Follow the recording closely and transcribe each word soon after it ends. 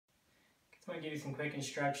I want to give you some quick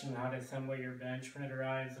instructions on how to assemble your bench. When it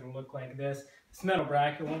arrives, it'll look like this. This metal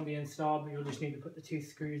bracket won't be installed, but you'll just need to put the 2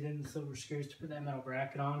 screws in, the silver screws, to put that metal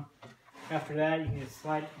bracket on. After that, you can just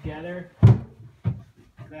slide it together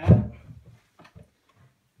like that.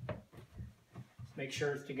 Just make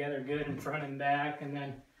sure it's together good in front and back, and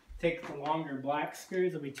then take the longer black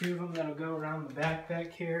screws. There'll be 2 of them that'll go around the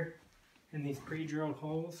back here in these pre-drilled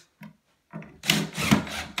holes. Put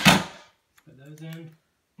those in.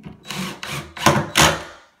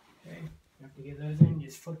 Okay, after you get those in, you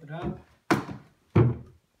just flip it up.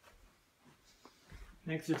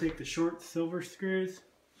 Next, you'll take the short silver screws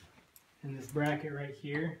and this bracket right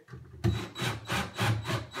here.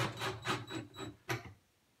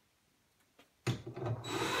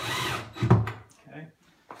 Okay.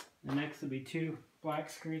 The next will be 2 black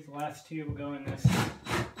screws. The last 2 will go in this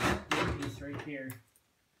piece right here.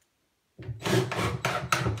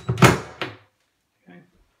 Okay.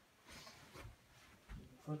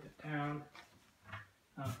 Flip it down.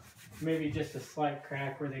 Maybe just a slight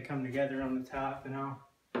crack where they come together on the top, and I'll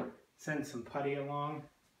send some putty along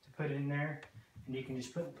to put in there. And you can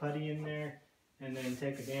just put the putty in there and then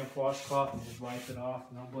take a damp washcloth and just wipe it off,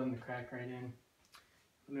 and I'll blend the crack right in.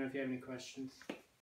 Let me know if you have any questions.